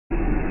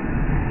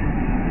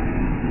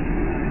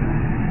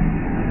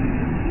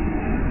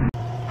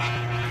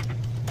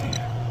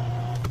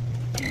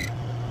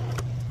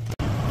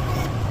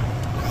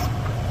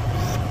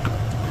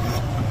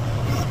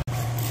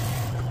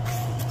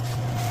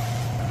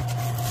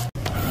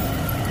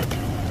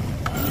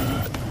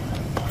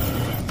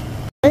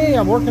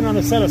I'm working on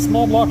a set of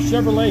small block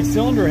Chevrolet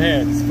cylinder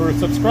heads for a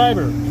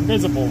subscriber,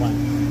 invisible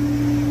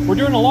one. We're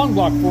doing a long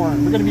block for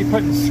him. We're going to be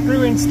putting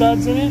screw-in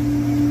studs in it,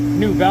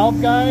 new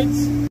valve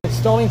guides,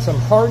 installing some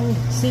hardened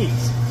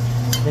seats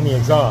in the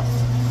exhaust,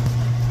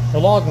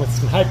 along with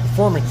some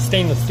high-performance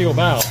stainless steel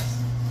valves.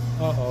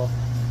 Uh-oh.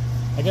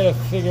 I got to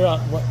figure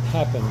out what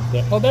happened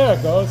there. Oh, there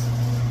it goes.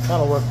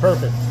 That'll work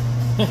perfect.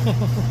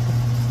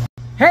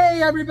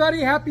 Hey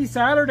everybody, happy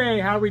Saturday.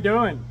 How we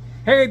doing?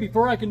 Hey,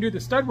 before I can do the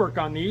stud work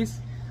on these,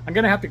 I'm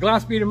gonna have to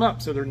glass beat them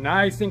up so they're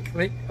nice and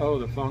clean. Oh,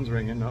 the phone's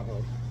ringing.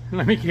 Uh-oh.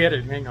 Let me get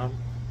it. Hang on.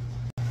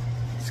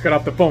 Just got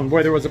off the phone.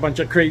 Boy, there was a bunch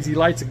of crazy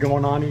lights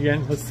going on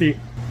again. Let's see.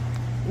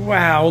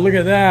 Wow, look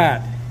at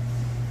that.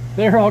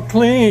 They're all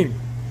clean.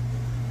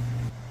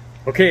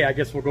 Okay, I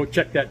guess we'll go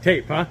check that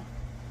tape, huh?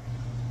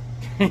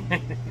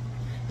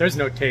 There's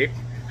no tape.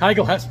 I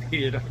glass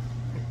beat it up.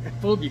 I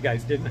fooled you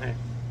guys, didn't I?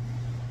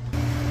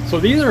 So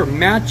these are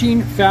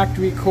matching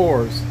factory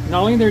cores.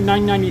 Not only they're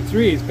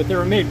 993s, but they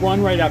were made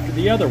one right after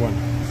the other one.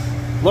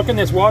 Look in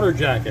this water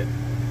jacket.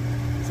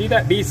 See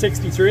that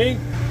B63?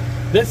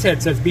 This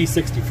head says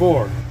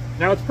B64.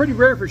 Now it's pretty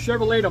rare for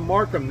Chevrolet to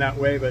mark them that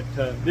way, but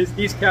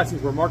these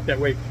castings were marked that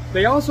way.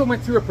 They also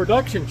went through a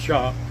production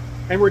shop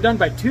and were done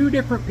by two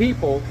different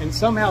people and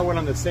somehow went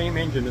on the same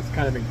engine. It's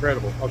kind of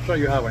incredible. I'll show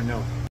you how I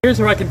know. Here's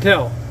where I can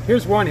tell.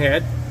 Here's one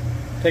head.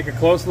 Take a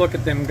close look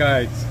at them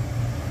guides.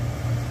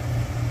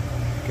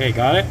 Okay,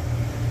 got it?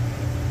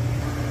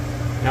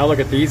 Now look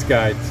at these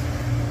guides.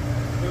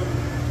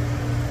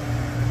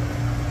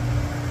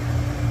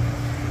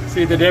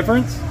 See the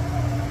difference?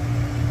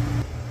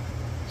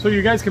 So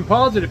you guys can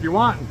pause it if you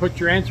want and put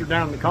your answer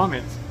down in the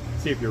comments.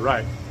 See if you're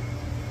right.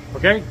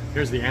 Okay,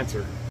 here's the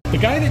answer. The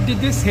guy that did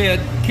this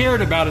head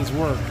cared about his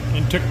work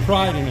and took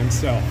pride in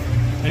himself.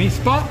 And he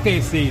spot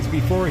faced these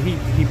before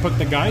he put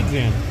the guides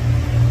in.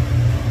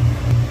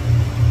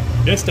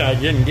 This guy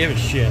didn't give a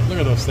shit. Look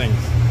at those things.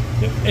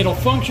 It'll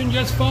function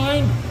just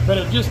fine, but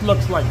it just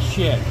looks like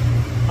shit.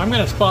 I'm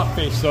going to spot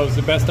face those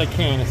the best I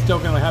can. It's still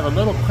going to have a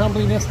little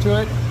crumbliness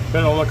to it, but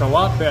it'll look a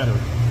lot better.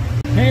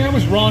 Hey, I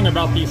was wrong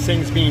about these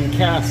things being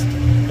cast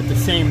at the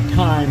same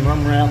time,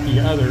 one right out the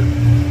other.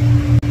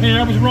 Hey,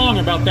 I was wrong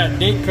about that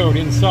date code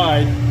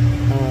inside.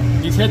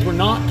 These heads were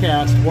not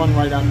cast one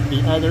right after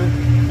the other.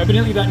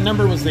 Evidently that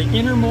number was the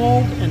inner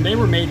mold, and they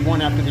were made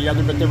one after the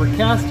other, but they were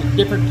cast at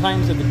different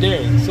times of the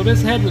day. So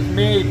this head was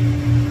made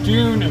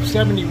June of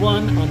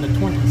 71 on the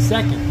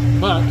 22nd,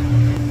 but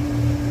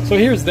so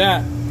here's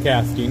that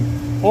casting.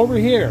 Over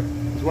here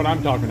is what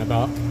I'm talking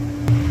about.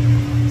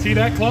 See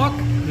that clock?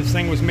 This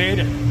thing was made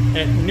at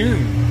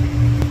noon.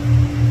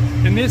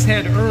 And this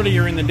head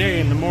earlier in the day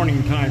in the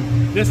morning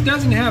time. This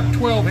doesn't have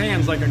 12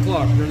 hands like a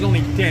clock, there's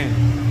only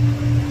 10.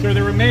 So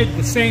they were made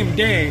the same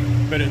day,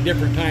 but at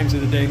different times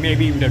of the day,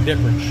 maybe even a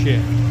different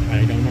shift.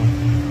 I don't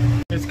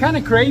know. It's kind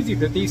of crazy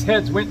that these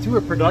heads went through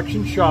a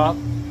production shop.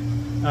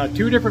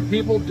 Two different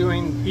people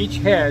doing each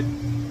head,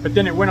 but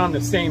then it went on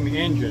the same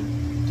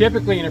engine.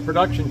 Typically in a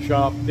production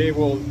shop, they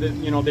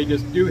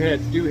just do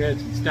heads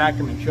and stack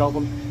them and shelf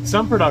them.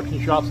 Some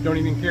production shops don't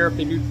even care if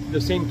they do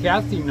the same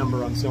casting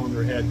number on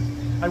cylinder heads.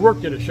 I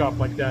worked at a shop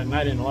like that and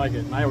I didn't like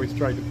it, and I always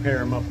tried to pair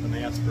them up when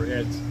they asked for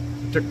heads.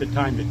 It took the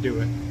time to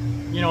do it.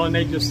 And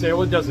they just say,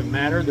 well, it doesn't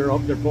matter, they're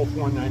both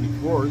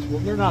 194s. Well,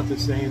 they're not the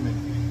same,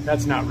 and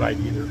that's not right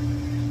either.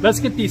 Let's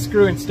get these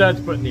screw-in studs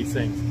put in these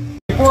things.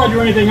 Before I do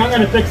anything, I'm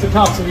going to fix the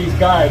tops of these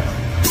guides.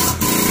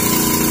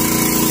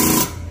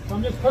 So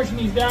I'm just pushing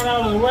these down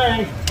out of the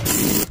way.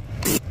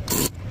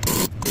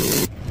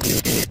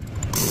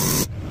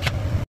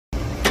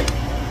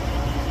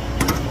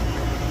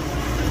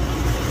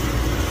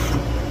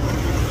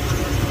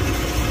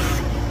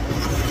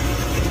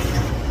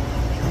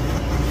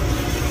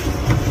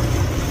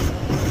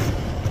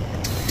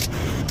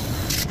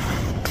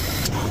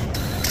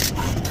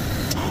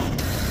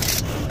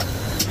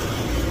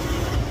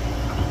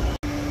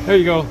 There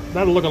you go.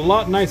 That'll look a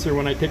lot nicer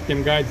when I take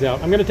them guides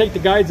out. I'm going to take the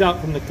guides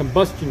out from the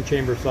combustion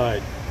chamber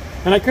side.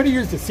 And I could have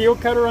used a seal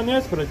cutter on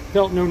this, but I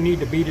felt no need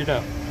to beat it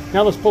up.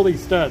 Now let's pull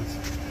these studs.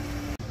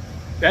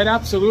 That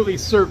absolutely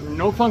served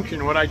no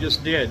function what I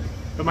just did.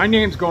 But my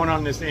name's going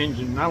on this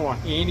engine, and I want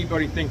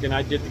anybody thinking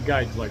I did the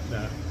guides like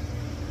that.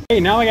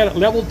 Okay, now I got it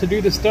leveled to do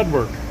the stud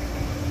work.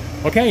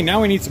 Okay,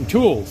 now we need some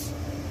tools.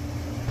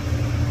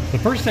 The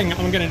first thing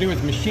I'm going to do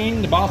is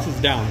machine the bosses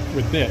down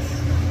with this.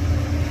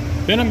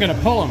 Then I'm going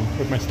to pull them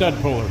with my stud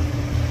puller.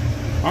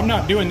 I'm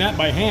not doing that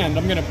by hand.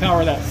 I'm going to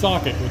power that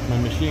socket with my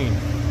machine.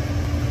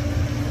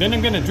 Then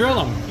I'm going to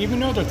drill them. Even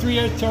though they're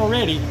 3/8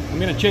 already, I'm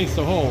going to chase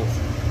the holes.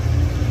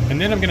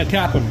 And then I'm going to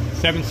tap them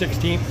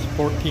 7/16,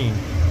 14.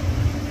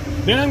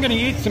 Then I'm going to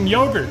eat some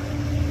yogurt,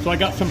 so I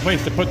got some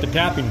place to put the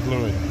tapping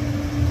fluid.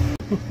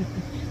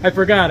 I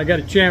forgot, I got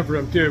to chamfer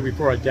them too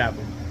before I tap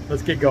them.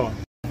 Let's get going.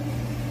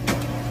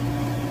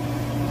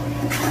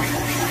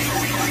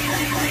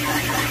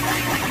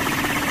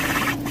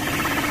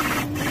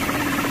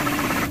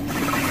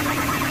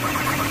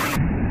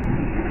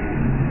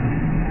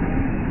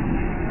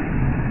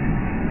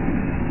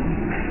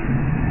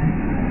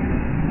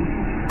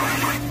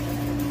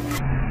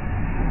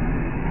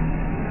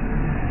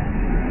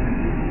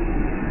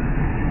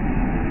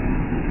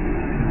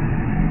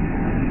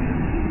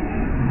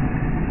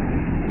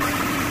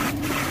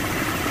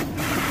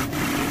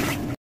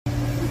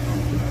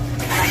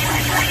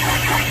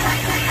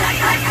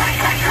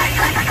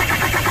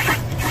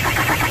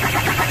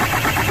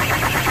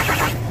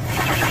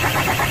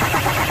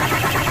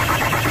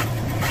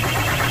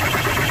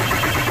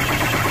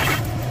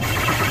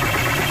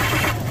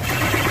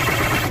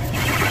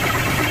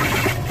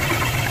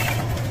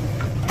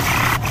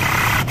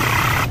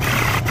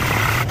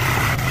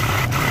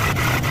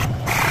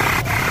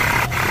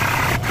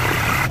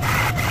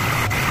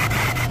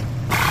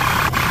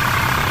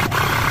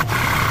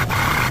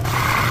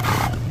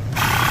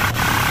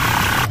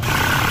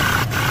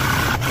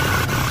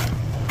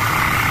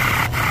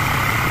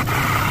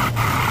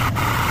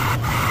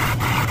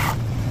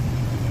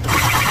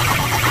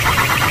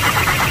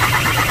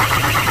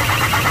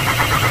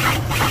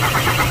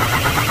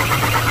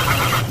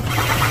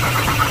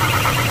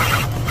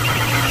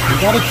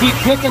 Gotta keep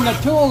picking the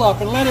tool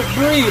up and let it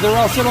breathe, or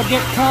else it'll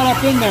get caught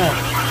up in there.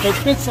 It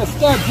fits the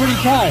stud pretty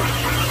tight.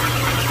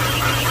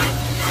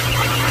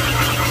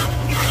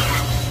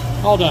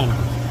 All done.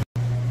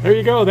 There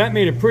you go, that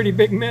made a pretty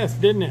big mess,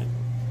 didn't it?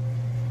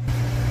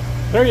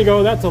 There you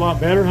go, that's a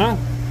lot better, huh?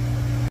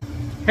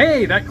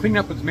 Hey, that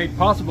cleanup was made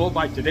possible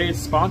by today's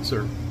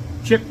sponsor,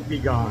 Chip B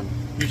Gon.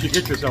 You should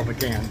get yourself a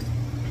can.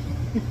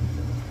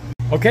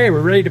 Okay,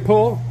 we're ready to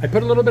pull. I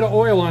put a little bit of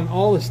oil on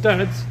all the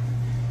studs,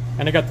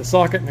 and I got the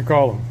socket and the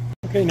column.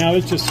 Okay, now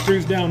this just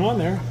screws down on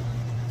there.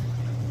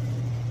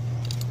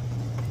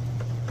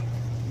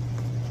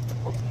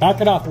 Back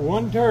it off for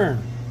one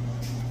turn.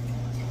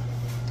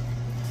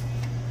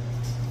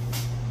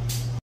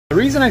 The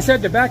reason I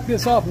said to back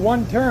this off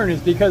one turn is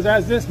because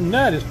as this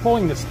nut is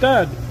pulling the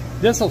stud,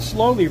 this will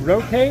slowly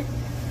rotate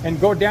and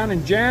go down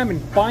and jam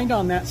and bind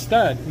on that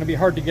stud, and it'll be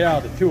hard to get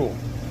out of the tool.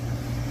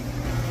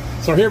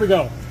 So here we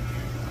go.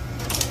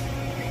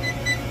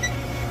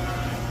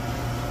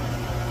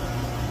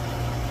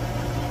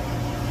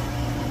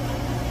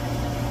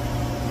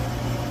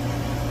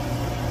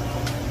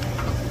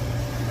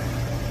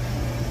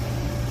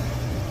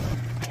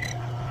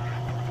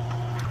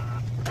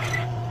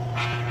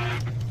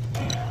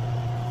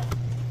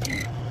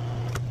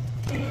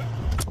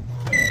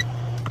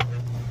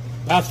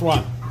 Last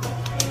one.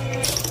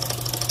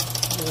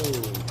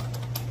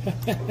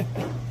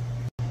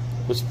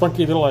 This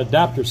funky little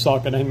adapter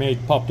socket I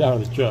made popped out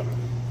of the chuck.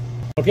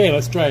 Okay,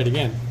 let's try it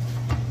again.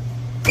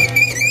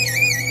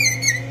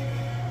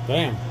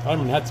 Damn, that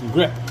one had some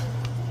grip.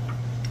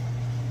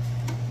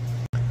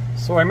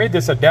 So I made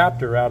this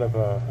adapter out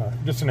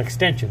of just an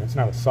extension. It's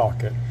not a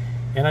socket,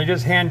 and I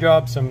just hand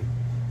jobbed some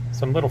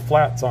little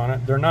flats on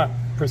it. They're not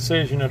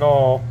precision at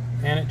all,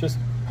 and it just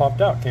popped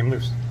out, came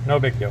loose. No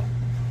big deal.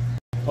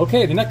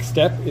 Okay, the next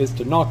step is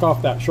to knock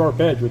off that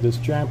sharp edge with this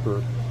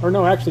chamfer. Or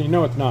no, actually,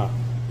 no, it's not.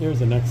 Here's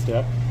the next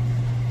step.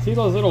 See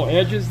those little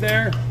edges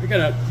there? We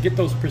gotta get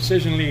those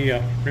precisionally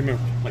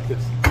removed, like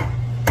this.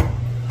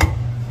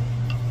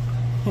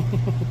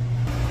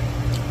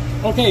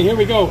 Okay, here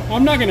we go.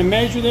 I'm not gonna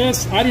measure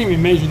this. I didn't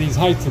even measure these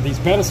heights of these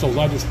pedestals.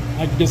 I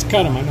just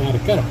cut them. I know how to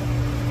cut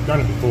them.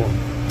 Done it before.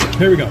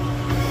 Here we go.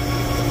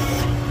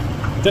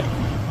 That's it.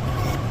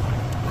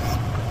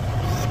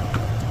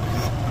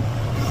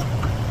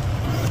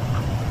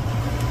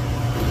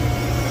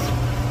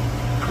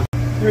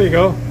 There you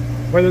go.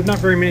 Well, there's not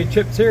very many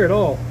chips here at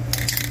all.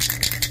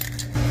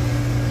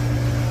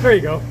 There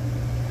you go.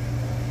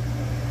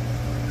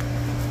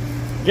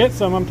 Get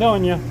some, I'm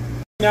telling you.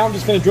 Now I'm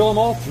just going to drill them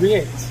all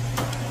 3/8.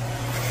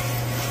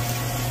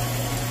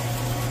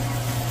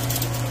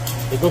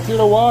 They go through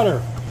the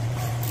water.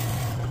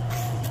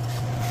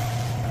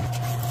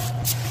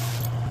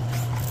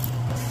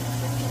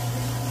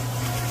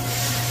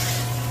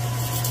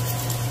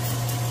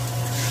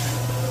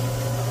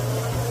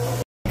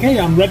 Okay,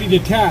 I'm ready to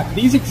tap.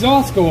 These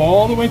exhausts go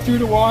all the way through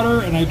the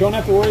water, and I don't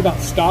have to worry about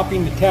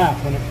stopping the tap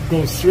when it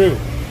goes through.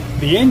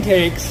 The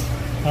intakes,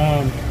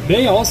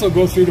 they also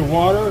go through the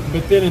water,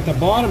 but then at the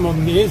bottom of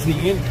them is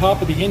the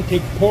top of the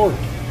intake port.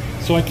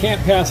 So I can't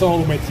pass all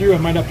the way through. I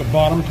might have to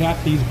bottom tap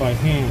these by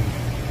hand.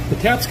 The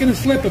tap's going to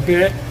slip a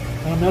bit.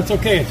 That's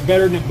okay. It's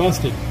better than it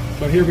busted.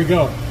 So here we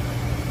go.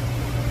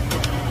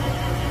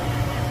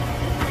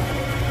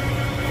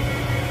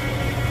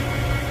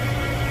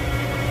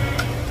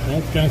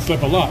 That's going to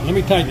slip a lot. Let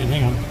me tighten it.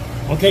 Hang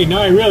on. Okay,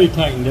 now I really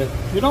tightened it.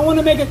 You don't want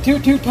to make it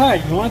too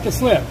tight. You want it to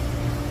slip.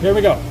 Here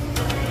we go.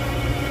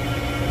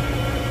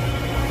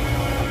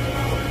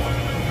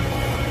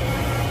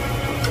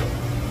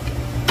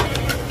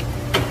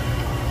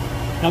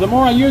 Now the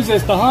more I use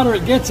this, the hotter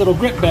it gets, it'll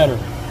grip better.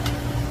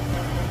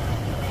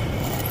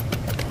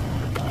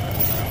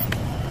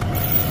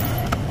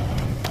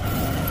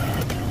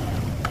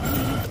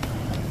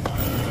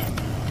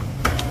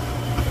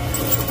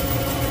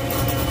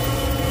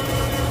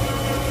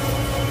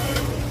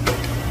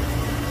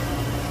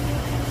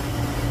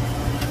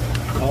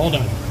 All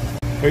done.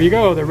 There you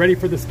go, they're ready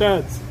for the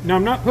studs. Now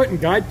I'm not putting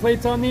guide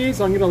plates on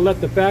these. I'm going to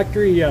let the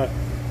factory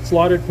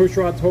slotted push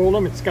rods hold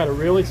them. It's got a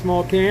really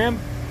small cam.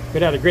 If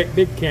it had a great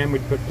big cam,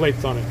 we'd put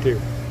plates on it too.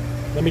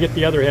 Let me get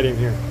the other head in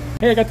here.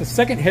 Hey, I got the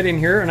second head in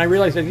here, and I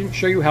realized I didn't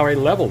show you how I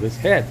level this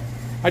head.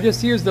 I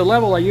just used the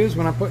level I use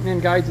when I'm putting in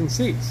guides and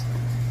seats.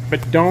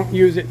 But don't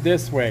use it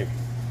this way.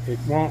 It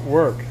won't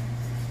work.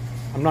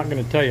 I'm not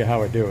going to tell you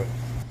how I do it.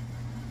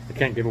 I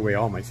can't give away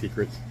all my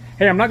secrets.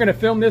 Hey, I'm not going to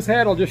film this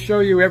head. I'll just show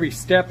you every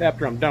step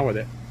after I'm done with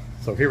it.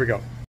 So here we go.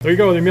 There you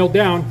go. They're milled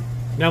down.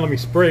 Now let me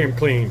spray them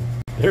clean.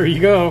 There you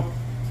go.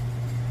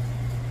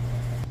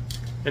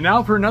 And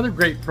now for another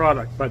great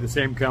product by the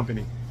same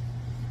company.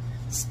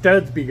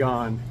 Studs B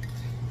Gon.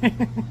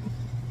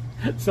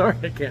 Sorry,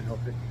 I can't help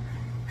it.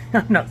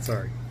 I'm not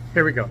sorry.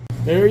 Here we go.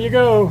 There you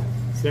go.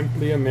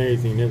 Simply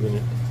amazing, isn't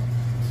it?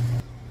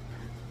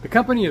 The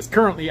company is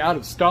currently out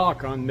of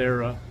stock on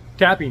their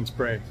tapping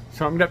spray,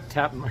 so I'm going to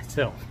tap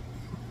myself.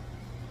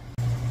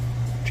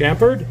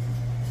 Chamfered,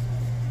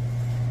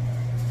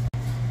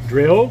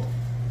 drilled,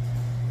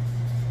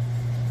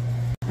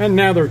 and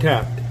now they're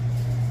tapped.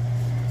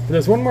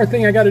 There's one more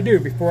thing I got to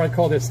do before I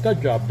call this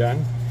stud job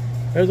done.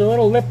 There's a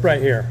little lip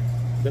right here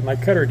that my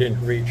cutter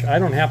didn't reach. I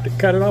don't have to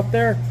cut it off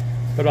there,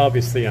 but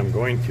obviously I'm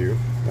going to,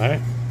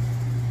 right?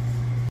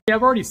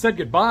 I've already said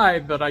goodbye,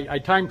 but I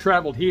time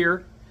traveled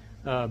here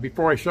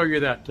before I show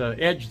you that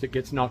edge that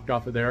gets knocked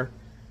off of there.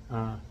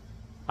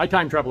 I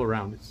time travel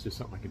around. It's just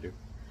something I can do.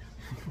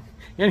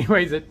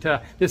 Anyways,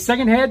 this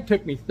second head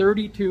took me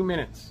 32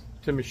 minutes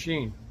to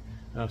machine,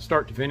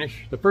 start to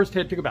finish. The first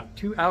head took about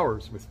 2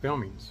 hours with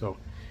filming. So,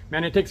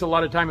 man, it takes a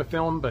lot of time to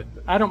film, but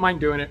I don't mind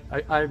doing it.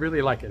 I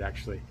really like it,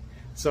 actually.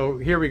 So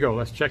here we go.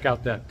 Let's check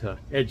out that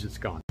edge that's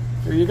gone.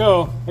 Here you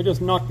go. I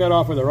just knocked that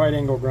off with a right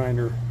angle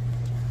grinder.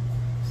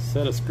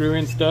 Set of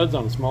screw-in studs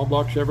on small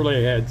block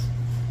Chevrolet heads.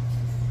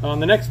 On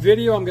the next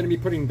video, I'm going to be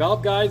putting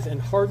valve guides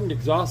and hardened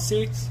exhaust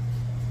seats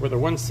with a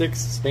 1/6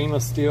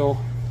 stainless steel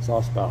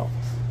exhaust valve.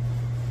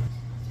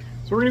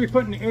 So we're going to be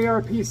putting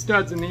ARP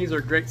studs in these. They're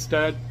a great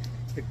stud.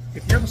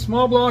 If you have a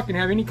small block and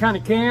have any kind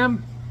of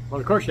cam, well,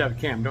 of course you have a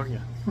cam, don't you?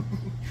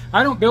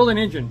 I don't build an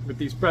engine with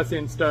these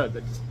press-in studs. I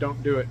just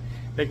don't do it.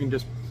 They can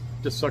just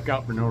suck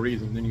out for no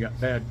reason. Then you got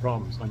bad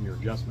problems on your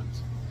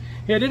adjustments.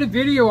 Hey, I did a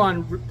video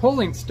on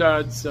pulling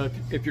studs.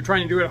 If you're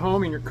trying to do it at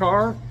home in your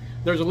car,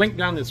 there's a link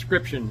down in the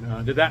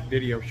description to that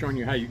video showing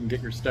you how you can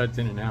get your studs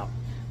in and out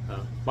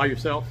by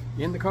yourself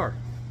in the car.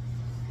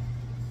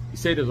 You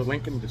say there's a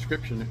link in the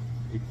description.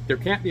 There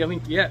can't be a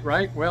link yet,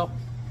 right? Well,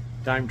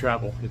 time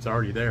travel. It's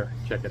already there.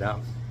 Check it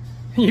out.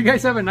 You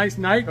guys have a nice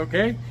night,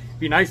 okay?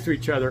 Be nice to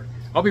each other.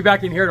 I'll be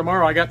back in here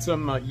tomorrow. I got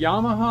some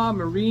Yamaha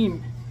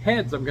Marine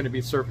heads I'm going to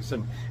be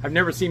surfacing. I've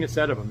never seen a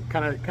set of them.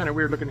 Kind of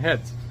weird looking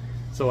heads.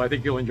 So I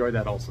think you'll enjoy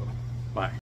that also. Bye.